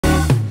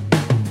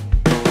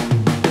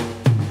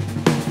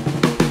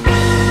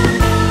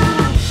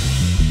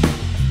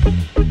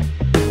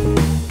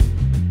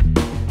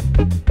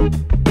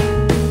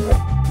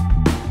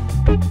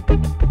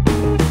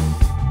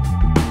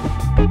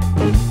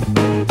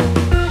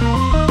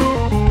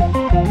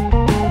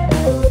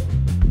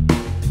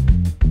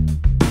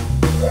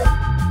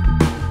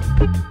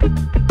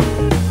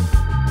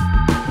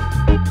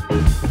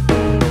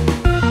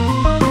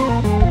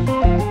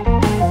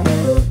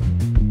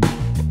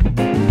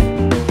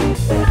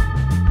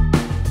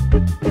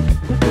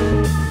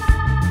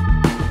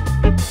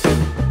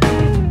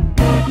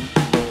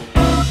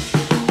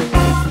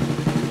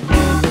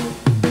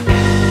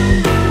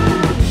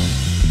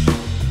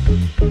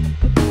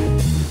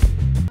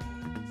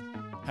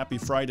Happy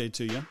Friday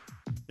to you.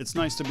 It's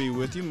nice to be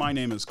with you. My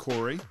name is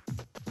Corey.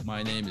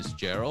 My name is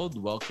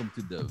Gerald. Welcome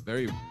to the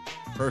very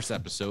first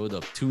episode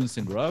of Tunes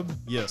and Grub.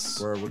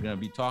 Yes. Where we're going to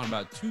be talking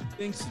about two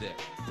things today.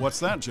 What's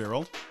that,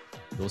 Gerald?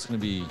 So it's going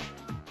to be,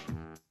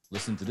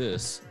 listen to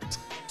this,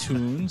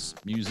 tunes,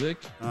 music,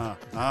 and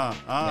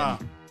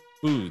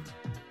food.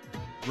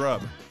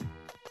 Grub.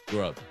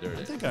 Grub. There it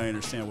I is. think I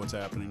understand what's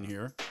happening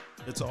here.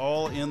 It's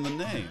all in the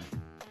name.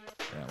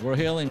 Yeah, we're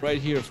hailing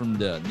right here from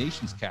the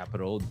nation's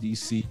capital,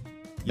 D.C.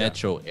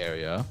 metro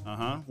area.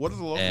 What do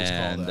the locals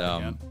call that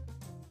again?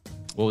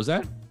 What was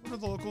that? What do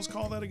the locals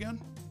call that again?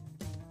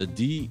 The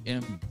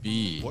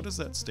DMV. What does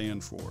that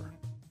stand for?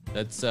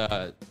 That's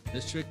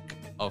District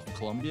of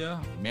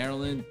Columbia,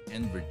 Maryland,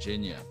 and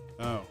Virginia.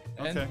 Oh,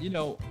 okay. And, you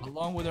know,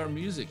 along with our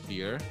music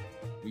here,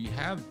 we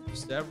have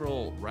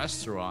several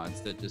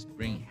restaurants that just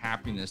bring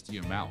happiness to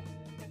your mouth.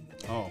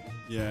 Oh,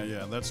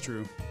 yeah, that's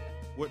true.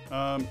 What?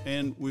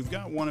 And we've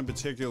got one in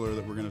particular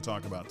that we're going to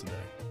talk about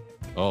today.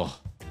 Oh,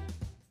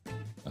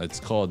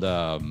 it's called,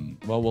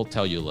 well, we'll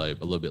tell you a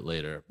little bit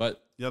later.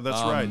 But yeah,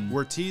 that's right.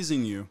 We're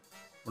teasing you.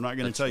 We're not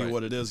going to tell you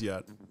what it is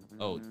yet.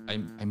 Oh, I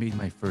made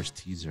my first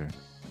teaser.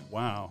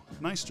 Wow.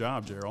 Nice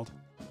job, Gerald.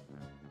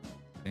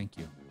 Thank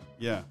you.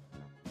 Yeah.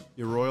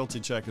 Your royalty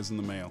check is in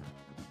the mail.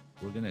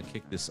 We're going to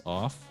kick this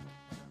off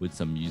with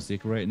some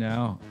music right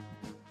now.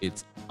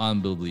 It's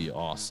unbelievably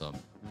awesome.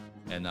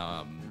 And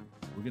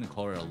we're going to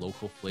call it a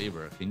local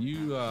flavor. Can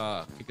you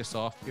kick us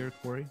off here,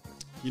 Corey?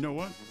 You know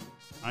what?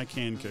 I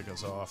can kick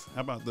us off.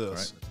 How about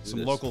this? Right,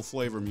 some local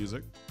flavor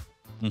music.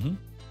 Mm-hmm.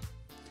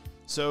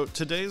 So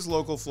today's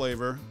local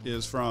flavor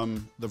is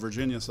from the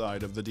Virginia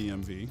side of the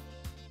DMV.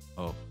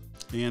 Oh.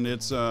 And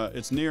it's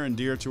near and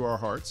dear to our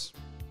hearts.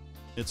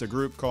 It's a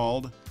group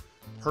called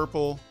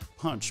Purple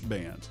Punch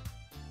Band.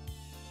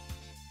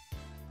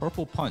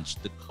 Purple Punch,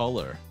 the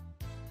color.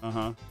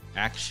 Uh-huh.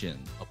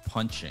 Action, a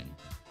punching.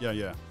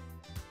 Yeah.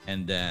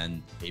 And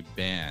then a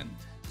band.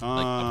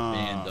 Like a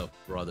band of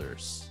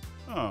brothers.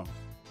 Oh,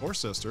 or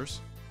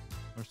sisters.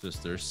 Or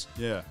sisters.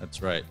 Yeah.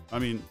 That's right. I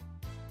mean,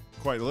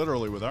 quite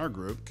literally with our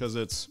group, because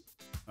it's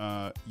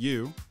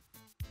you.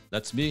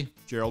 That's me.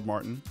 Gerald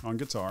Martin on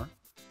guitar.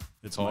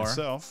 It's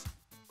myself,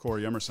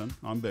 Corey Emerson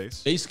on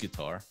bass. Bass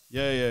guitar.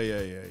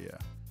 Yeah.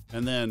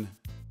 And then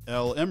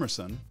Elle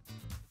Emerson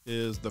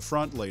is the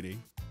front lady.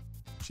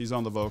 She's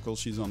on the vocals.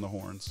 She's on the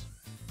horns.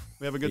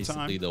 We have a good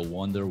time. Basically the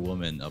Wonder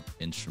Woman of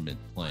instrument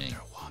playing.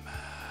 Wonder Woman.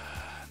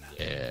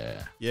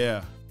 Yeah.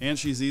 Yeah, and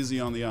she's easy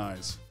on the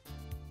eyes.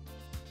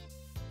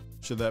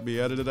 Should that be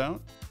edited out?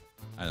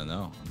 I don't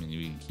know. I mean,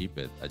 we can keep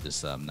it.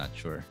 I'm not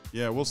sure.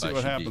 Yeah, we'll see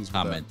what happens with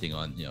commenting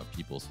on,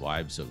 people's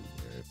wives over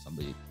there. If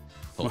somebody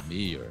told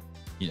me or,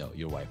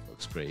 your wife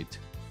looks great.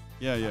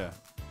 Yeah.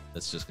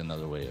 That's just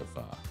another way of,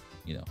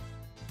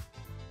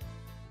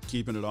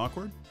 keeping it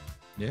awkward?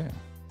 Yeah,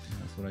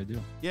 that's what I do.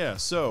 Yeah,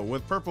 so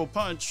with Purple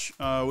Punch,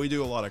 we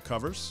do a lot of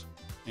covers,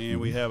 and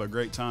we have a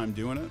great time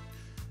doing it.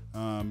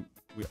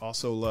 We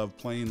also love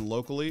playing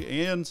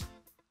locally, and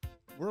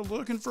we're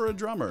looking for a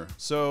drummer.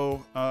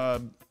 So,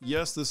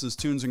 yes, this is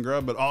Tunes and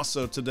Grub, but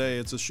also today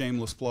it's a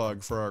shameless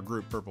plug for our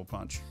group Purple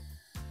Punch.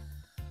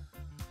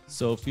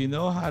 So if you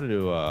know how to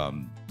do a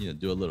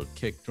little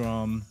kick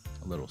drum,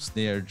 a little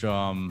snare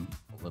drum,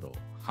 a little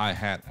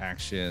hi-hat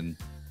action,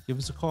 give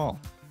us a call.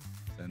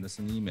 Send us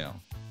an email.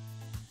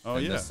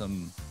 Send us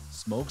some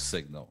smoke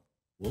signal.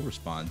 We'll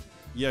respond.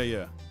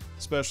 Yeah.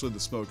 Especially the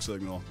smoke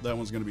signal. That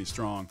one's going to be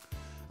strong.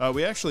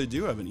 We actually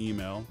do have an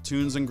email,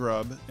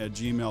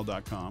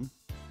 tunesandgrub@gmail.com.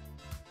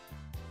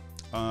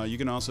 You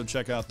can also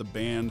check out the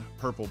band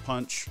Purple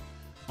Punch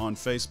on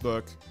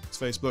Facebook. It's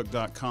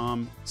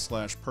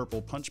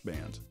facebook.com/Purple Punch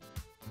Band.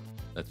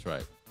 That's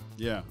right.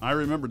 Yeah, I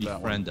remembered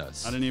that one. Friend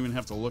us. I didn't even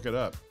have to look it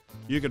up.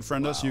 You could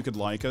friend us, you could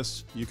like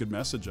us, you could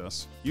message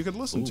us, you could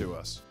listen to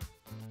us.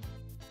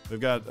 We've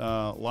got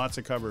lots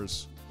of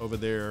covers over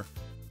there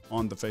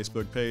on the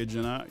Facebook page,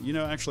 and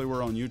actually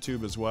we're on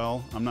YouTube as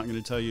well. I'm not going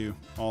to tell you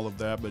all of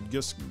that, but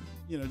just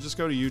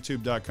go to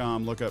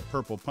youtube.com, look up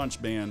Purple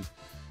Punch Band,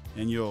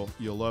 and you'll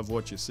love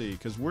what you see,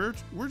 because we're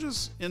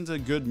just into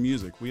good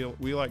music.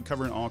 We like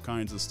covering all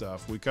kinds of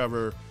stuff. We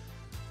cover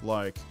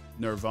like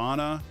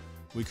Nirvana,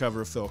 we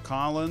cover Phil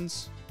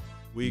Collins,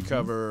 we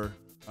cover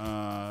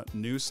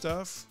new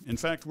stuff. In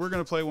fact, we're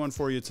going to play one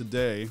for you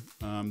today.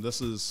 This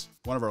is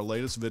one of our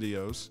latest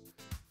videos.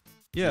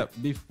 Yeah,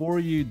 before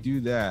you do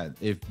that,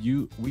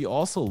 we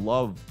also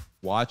love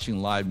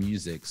watching live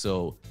music.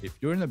 So if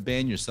you're in a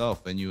band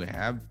yourself and you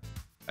have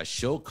a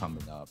show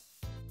coming up,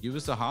 give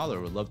us a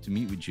holler. We'd love to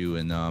meet with you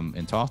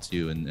and talk to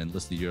you and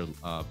listen to your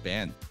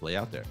band play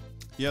out there.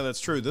 Yeah, that's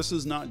true. This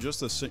is not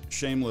just a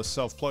shameless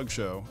self-plug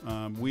show.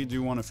 We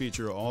do want to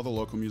feature all the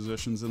local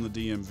musicians in the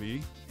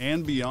DMV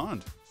and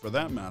beyond, for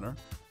that matter.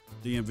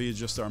 DMV is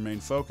just our main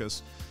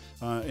focus.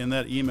 And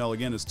that email,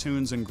 again, is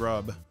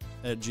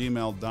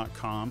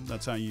tunesandgrub@gmail.com.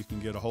 That's how you can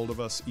get a hold of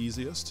us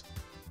easiest.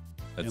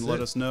 Let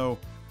us know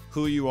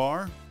who you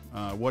are,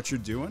 what you're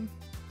doing,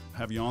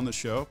 have you on the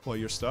show, play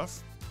your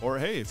stuff. Or,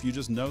 hey, if you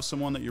just know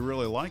someone that you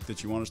really like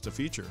that you want us to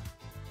feature,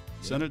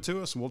 send it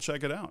to us and we'll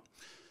check it out.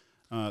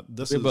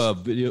 This We is have a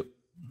video.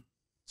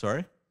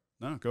 Sorry,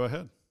 no. Go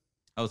ahead.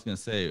 I was gonna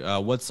say,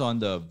 what's on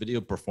the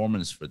video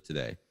performance for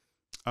today?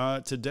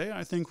 Today,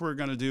 I think we're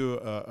going to do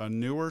a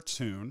newer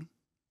tune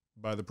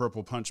by the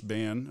Purple Punch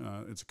Band.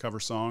 It's a cover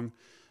song.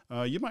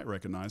 You might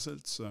recognize it.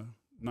 It's a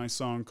nice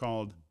song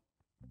called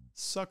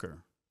Sucker.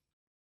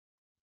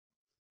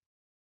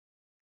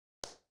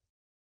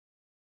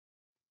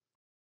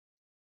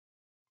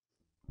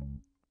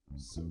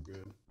 So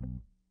good.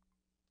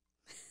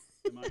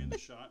 Am I in the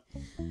shot?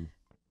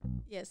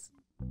 Yes.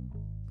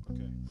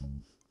 Okay.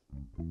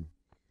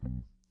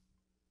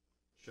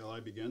 Shall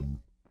I begin?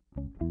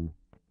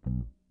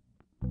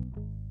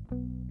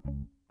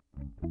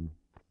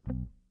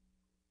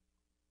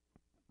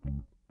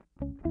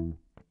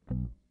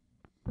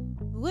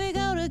 We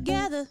go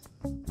together,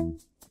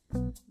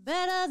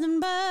 better than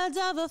birds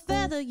of a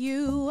feather,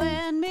 you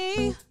and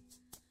me.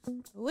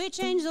 We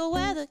change the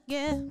weather,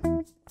 yeah.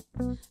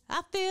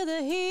 I feel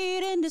the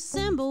heat in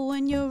December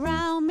when you're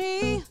around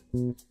me.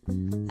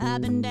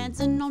 I've been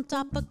dancing on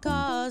top of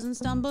cars and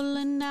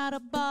stumbling out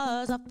of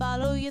bars. I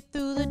follow you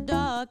through the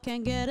dark,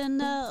 can't get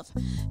enough.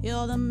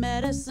 You're the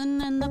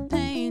medicine and the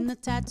pain, the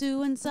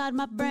tattoo inside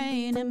my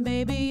brain. And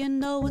baby, you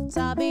know it's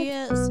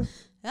obvious,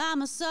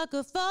 I'm a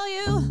sucker for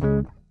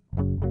you.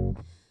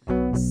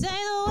 Say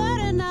the word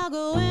and I'll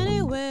go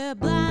anywhere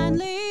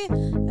blindly.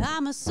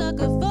 I'm a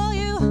sucker for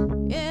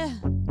you, yeah.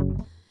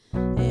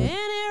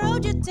 Any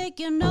road you take,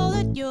 you know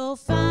that you'll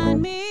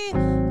find me.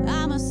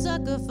 I'm a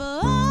sucker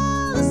for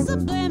all the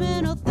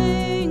subliminal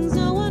things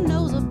no one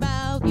knows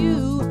about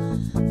you,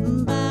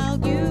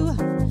 about you.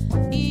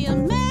 You're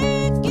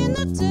making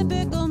the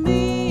typical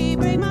me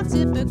break my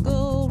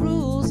typical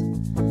rules.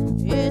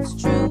 It's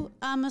true,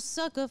 I'm a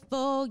sucker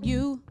for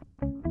you.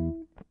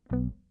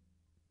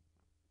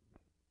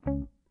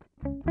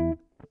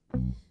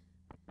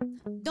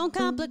 Don't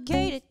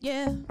complicate it,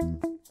 yeah.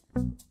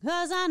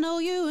 'Cause I know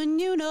you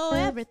and you know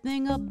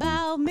everything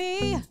about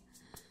me.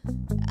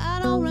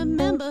 I don't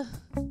remember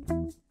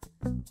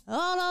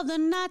all of the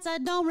nights, I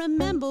don't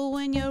remember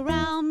when you're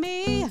around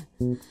me.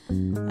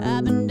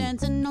 I've been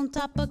dancing on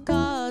top of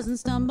cars and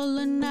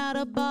stumbling out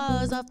of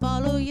bars. I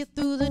follow you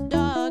through the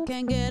dark,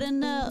 can't get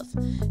enough.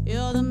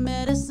 You're the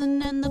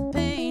medicine and the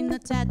pain, the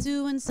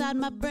tattoo inside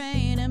my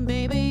brain. And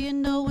baby, you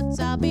know it's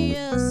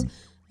obvious,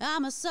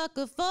 I'm a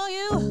sucker for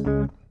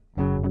you.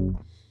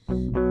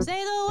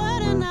 Say the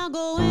word and I'll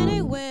go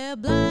anywhere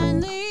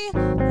blindly.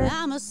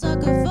 I'm a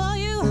sucker for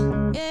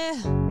you, yeah.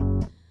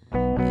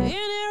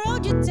 Any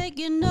road you take,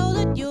 you know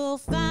that you'll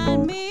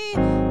find me.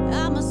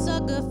 I'm a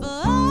sucker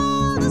for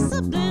all the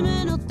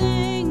subliminal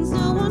things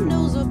no one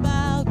knows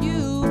about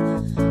you,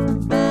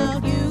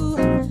 about you.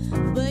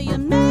 But you're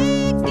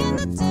making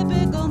the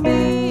typical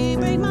me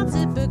break my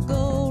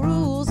typical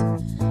rules.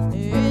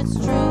 It's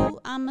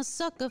true, I'm a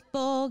sucker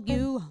for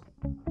you.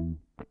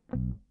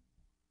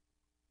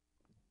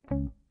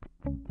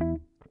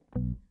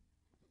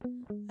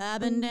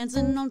 I've been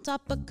dancing on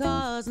top of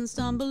cars and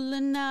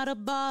stumbling out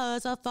of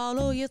bars. I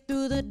follow you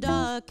through the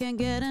dark, can't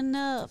get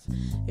enough.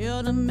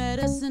 You're the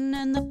medicine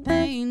and the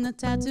pain, the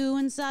tattoo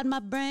inside my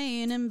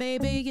brain. And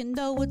baby, you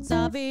know it's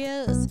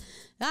obvious,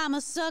 I'm a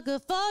sucker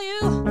for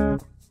you.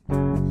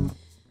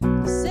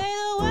 Say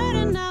the word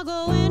and I'll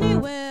go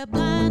anywhere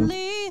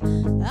blindly.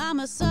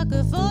 I'm a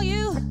sucker for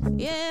you,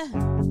 yeah.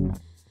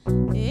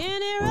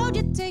 Any road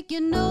you take,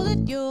 you know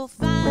that you'll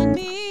find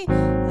me.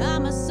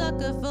 I'm a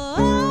sucker for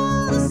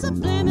all the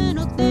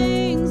subliminal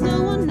things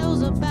no one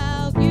knows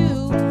about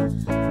you,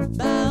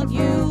 about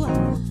you.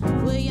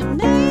 Well, you're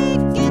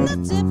making the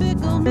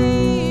typical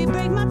me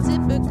break my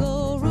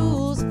typical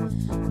rules.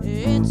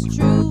 It's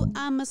true,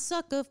 I'm a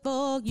sucker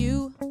for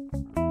you.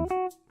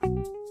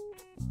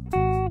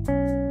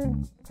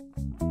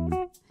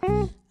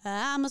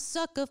 I'm a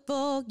sucker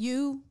for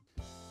you.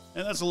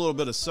 And that's a little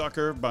bit of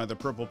Sucker by the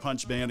Purple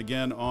Punch Band,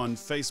 again on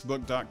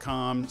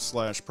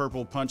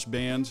Facebook.com/Purple Punch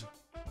Band.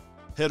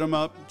 Hit them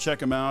up, check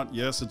them out.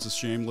 Yes, it's a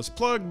shameless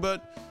plug,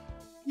 but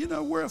you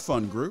know, we're a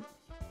fun group.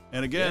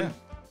 And again,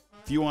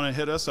 if you want to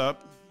hit us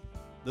up,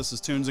 this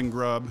is Tunes and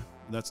Grub.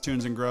 That's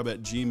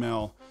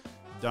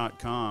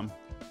tunesandgrub@gmail.com.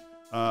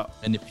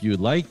 And if you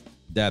like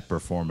that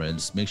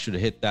performance, make sure to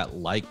hit that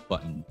like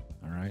button.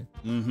 All right.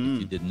 Mm-hmm.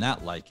 If you did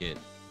not like it,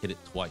 hit it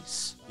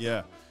twice.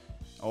 Yeah.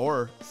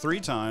 Or 3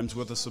 times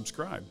with a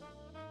subscribe.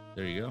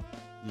 There you go.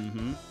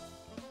 Mm-hmm.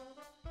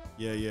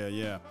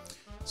 Yeah.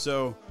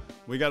 So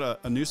we got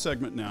a new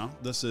segment now.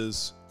 This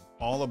is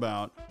all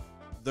about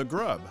the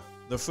grub,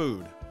 the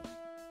food.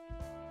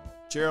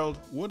 Gerald,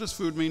 what does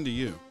food mean to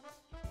you?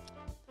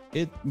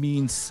 It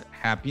means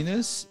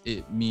happiness.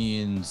 It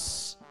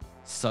means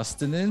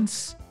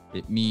sustenance.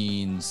 It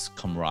means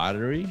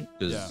camaraderie.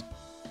 Because,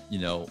 you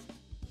know,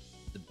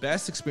 the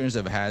best experience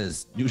I've had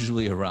is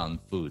usually around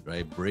food,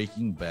 right?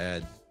 Breaking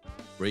bread,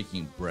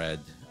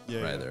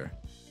 rather.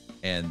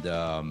 And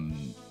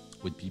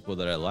with people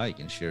that I like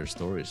and share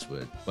stories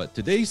with. But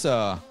today's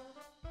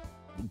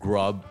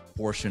grub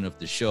portion of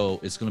the show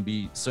is going to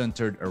be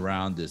centered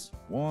around this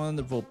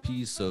wonderful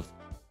piece of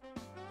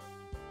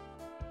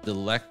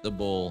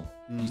delectable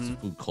piece of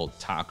food called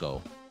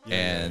taco. Yeah,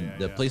 And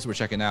the place we're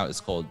checking out is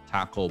called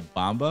Taco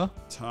Bamba.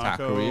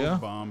 Taco Taqueria.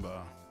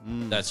 Bamba.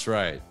 That's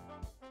right.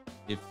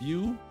 If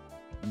you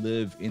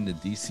live in the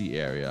DC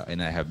area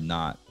and I have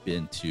not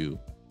been to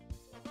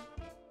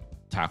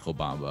Taco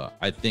Bamba,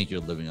 I think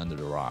you're living under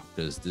the rock,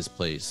 because this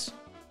place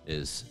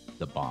is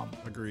the bomb.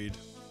 Agreed.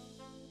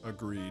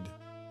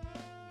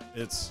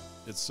 It's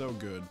so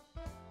good.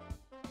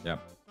 Yeah.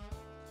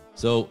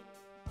 So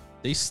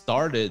they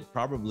started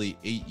probably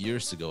 8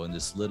 years ago in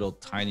this little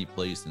tiny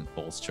place in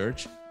Falls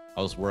Church.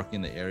 I was working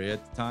in the area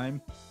at the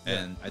time,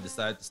 and I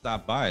decided to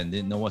stop by and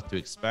didn't know what to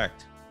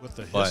expect. With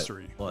the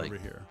history like, over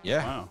here.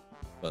 Yeah. Wow.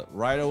 But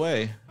right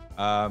away,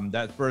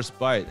 that first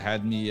bite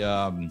had me,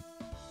 it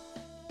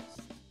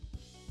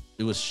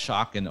was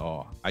shock and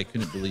awe. I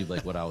couldn't believe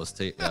like what I was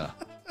tasting here.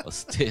 It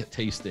was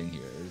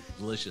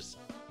delicious.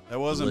 That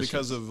wasn't Delicious.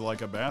 because of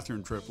like a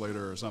bathroom trip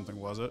later or something,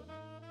 was it?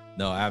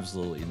 No,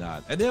 absolutely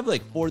not. And they have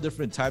like 4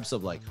 different types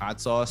of like hot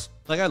sauce.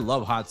 Like I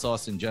love hot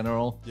sauce in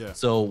general. Yeah.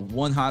 So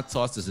one hot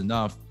sauce is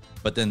enough,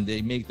 but then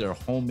they make their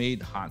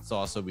homemade hot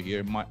sauce over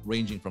here,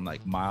 ranging from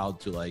like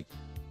mild to like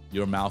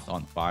your mouth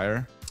on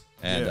fire.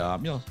 And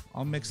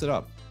I'll mix it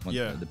up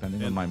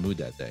depending on my mood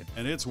that day.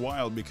 And it's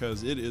wild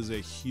because it is a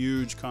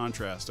huge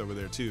contrast over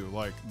there too.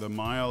 Like the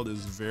mild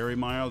is very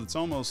mild. It's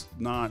almost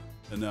not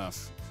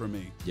enough for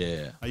me.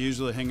 Yeah. I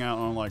usually hang out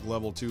on like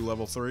level 2,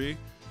 level 3,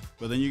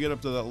 but then you get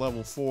up to that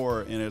level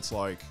 4 and it's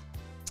like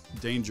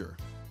danger.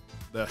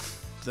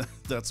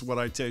 That's what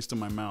I taste in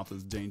my mouth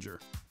is danger.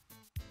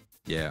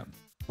 Yeah.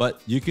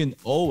 But you can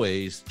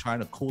always try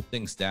to cool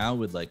things down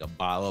with like a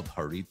bottle of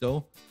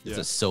Jarrito. It's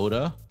a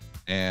soda.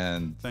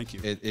 And thank you.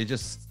 It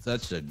just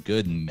such a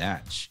good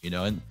match,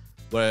 and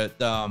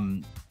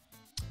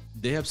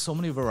they have so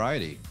many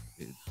variety.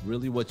 It's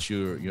really what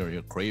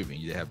you're craving.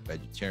 You have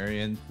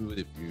vegetarian food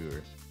if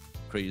you're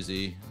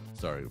crazy.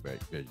 Sorry,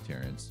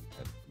 vegetarians.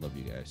 I love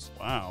you guys.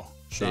 Wow.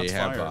 Shots they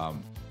have fired.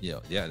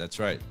 yeah, that's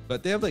right.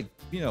 But they have like,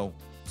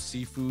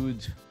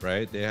 seafood,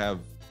 right? They have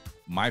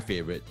my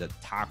favorite, the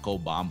Taco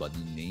Bamba,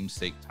 the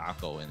namesake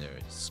taco in there.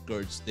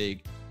 Skirt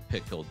steak,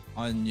 pickled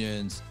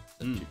onions,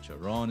 the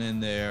chicharron in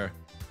there.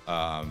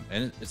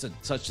 And it's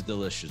such a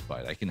delicious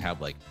bite. I can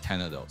have like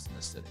 10 of those in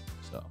a sitting.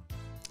 So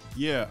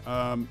yeah,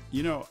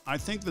 I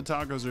think the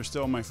tacos are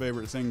still my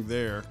favorite thing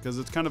there because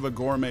it's kind of a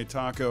gourmet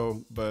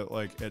taco, but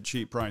like at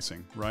cheap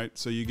pricing, right?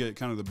 So you get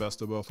kind of the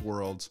best of both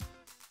worlds.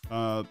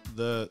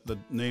 The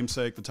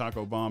namesake, the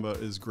Taco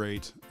Bamba, is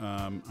great.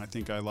 I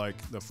think I like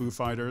the Foo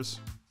Fighters,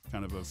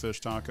 kind of a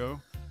fish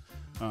taco.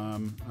 I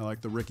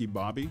like the Ricky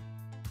Bobby.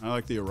 I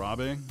like the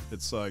Arabe.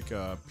 It's like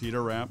pita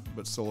wrap,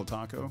 but still a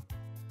taco.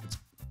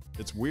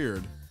 It's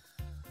weird,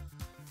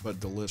 but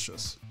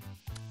delicious.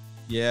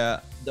 Yeah,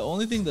 the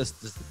only thing that's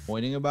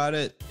disappointing about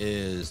it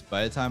is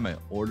by the time I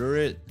order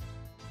it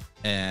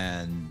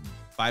and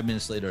 5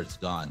 minutes later it's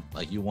gone.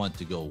 Like you want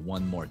to go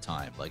one more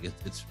time. Like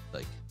it's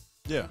like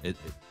yeah, you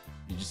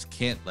just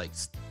can't like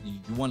you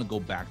want to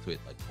go back to it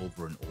like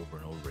over and over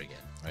and over again,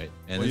 right?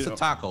 And well, it's a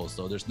taco,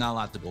 so there's not a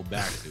lot to go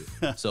back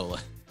to. So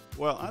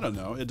well, I don't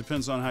know. It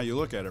depends on how you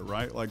look at it,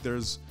 right? Like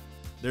there's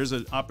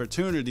an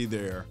opportunity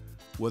there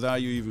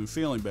without you even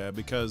feeling bad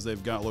because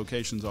they've got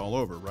locations all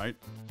over, right?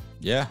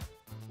 Yeah.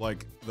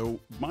 Like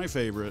my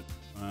favorite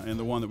and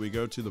the one that we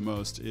go to the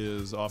most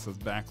is off of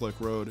Backlick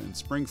Road in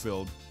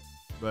Springfield.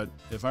 But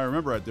if I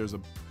remember right, there's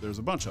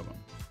a bunch of them.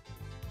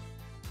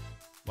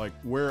 Like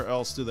where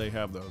else do they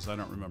have those? I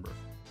don't remember.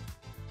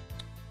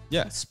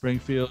 Yeah,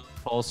 Springfield,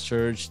 Falls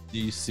Church,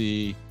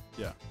 DC.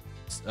 Yeah.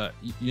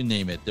 You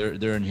name it,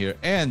 they're in here.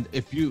 And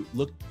if you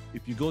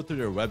go through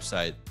their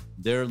website,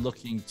 they're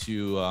looking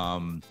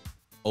to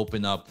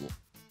open up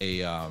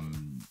a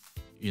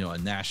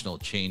national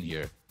chain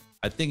here.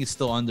 I think it's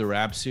still under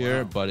wraps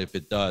here, but if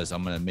it does,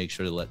 I'm gonna make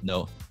sure to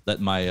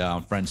let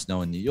my friends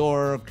know in New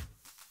York,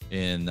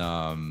 in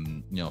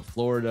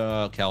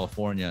Florida,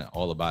 California,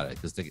 all about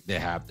it because they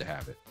have to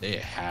have it. They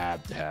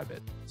have to have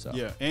it. So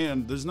yeah,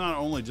 and there's not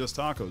only just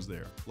tacos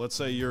there. Let's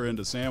say you're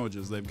into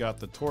sandwiches, they've got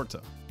the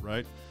torta,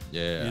 right?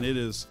 Yeah, and it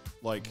is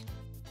like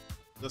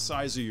the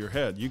size of your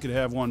head. You could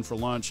have one for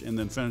lunch and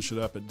then finish it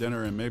up at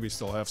dinner and maybe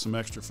still have some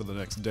extra for the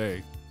next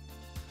day.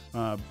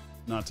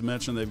 Not to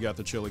mention they've got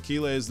the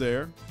chilaquiles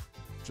there,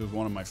 which is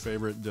one of my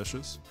favorite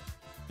dishes.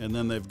 And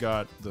then they've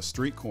got the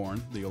street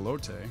corn, the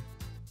elote.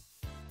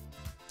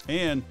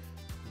 And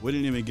we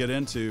didn't even get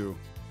into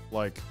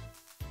like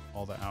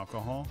all the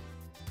alcohol.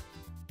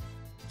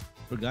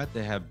 Forgot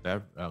they have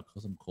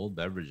some cold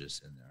beverages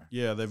in there.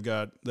 Yeah, they've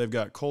got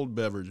cold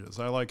beverages.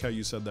 I like how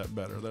you said that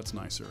better. That's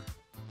nicer.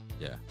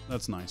 Yeah,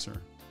 that's nicer.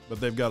 But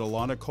they've got a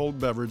lot of cold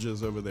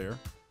beverages over there.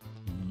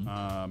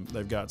 Mm-hmm.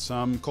 They've got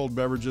some cold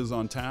beverages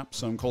on tap,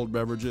 some cold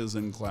beverages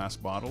in glass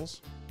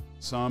bottles,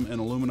 some in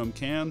aluminum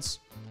cans,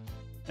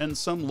 and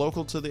some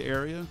local to the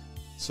area.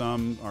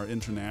 Some are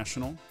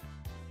international.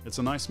 It's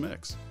a nice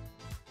mix.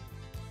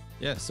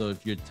 Yeah, so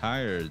if you're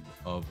tired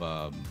of,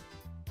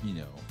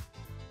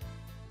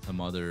 some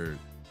other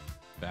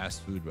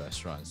fast food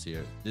restaurants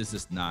here, this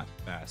is not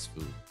fast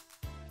food.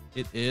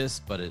 It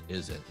is, but it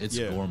isn't. It's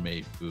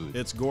gourmet food.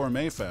 It's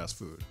gourmet fast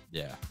food.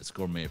 Yeah, it's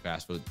gourmet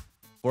fast food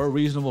for a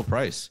reasonable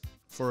price.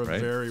 For a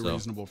very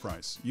reasonable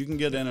price. You can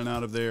get in and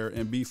out of there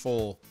and be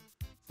full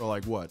for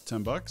like what,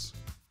 $10?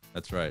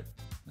 That's right.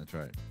 That's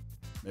right.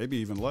 Maybe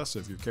even less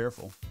if you're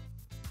careful.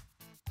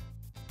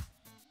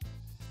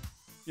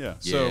 Yeah.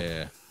 So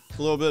a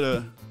little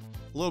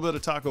bit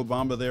of Taco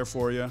Bamba there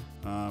for you.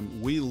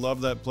 We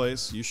love that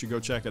place. You should go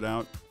check it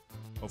out.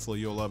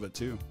 Hopefully you'll love it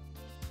too.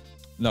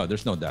 No,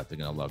 there's no doubt they're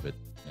gonna love it.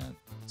 Man,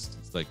 it's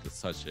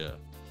such a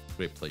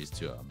great place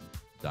to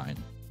dine.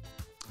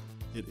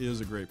 It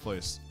is a great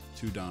place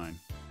to dine.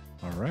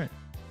 All right.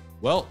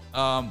 Well,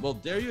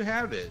 there you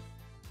have it.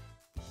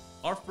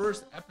 Our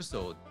first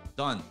episode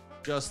done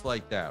just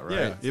like that,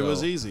 right? Yeah, it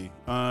was easy,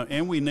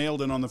 and we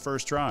nailed it on the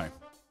first try.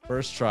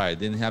 First try,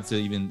 didn't have to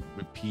even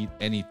repeat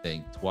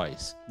anything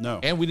twice. No,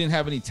 and we didn't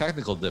have any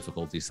technical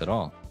difficulties at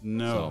all.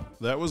 No,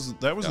 so, that was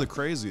the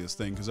craziest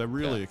thing because I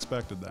really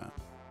expected that.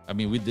 I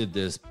mean, we did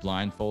this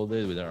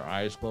blindfolded with our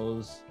eyes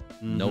closed,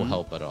 no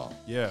help at all.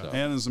 Yeah,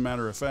 and as a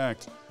matter of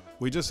fact,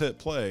 we just hit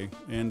play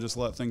and just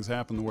let things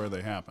happen the way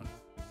they happen.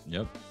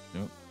 Yep.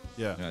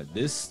 Yeah.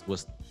 This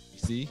was.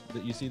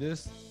 You see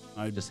this?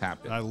 I just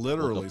happened. I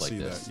literally see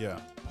that. Yeah.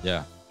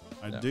 Yeah.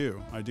 I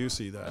do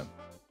see that. Yeah.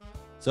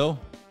 So,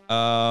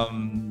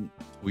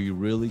 we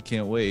really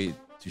can't wait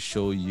to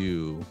show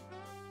you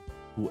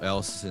who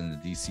else is in the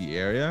DC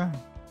area.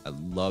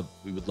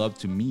 We would love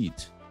to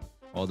meet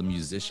all the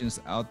musicians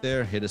out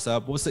there. Hit us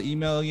up. What's the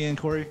email again,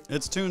 Corey?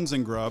 It's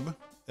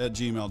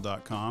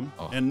tunesandgrub@gmail.com.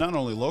 And not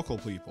only local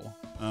people.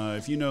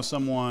 If you know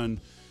someone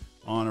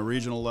on a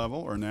regional level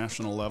or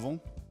national level,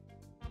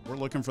 we're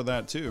looking for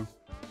that too.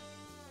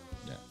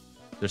 Yeah.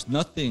 There's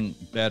nothing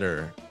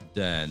better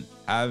than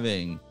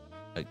having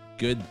a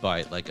good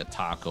bite like a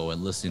taco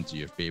and listening to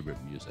your favorite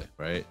music,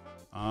 right?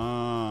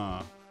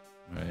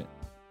 Right.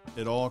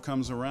 It all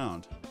comes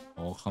around.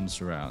 All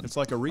comes around. It's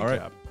like a recap.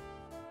 Right.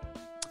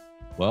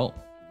 Well,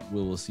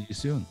 we will see you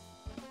soon.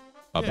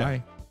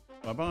 Bye-bye.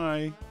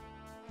 Bye-bye.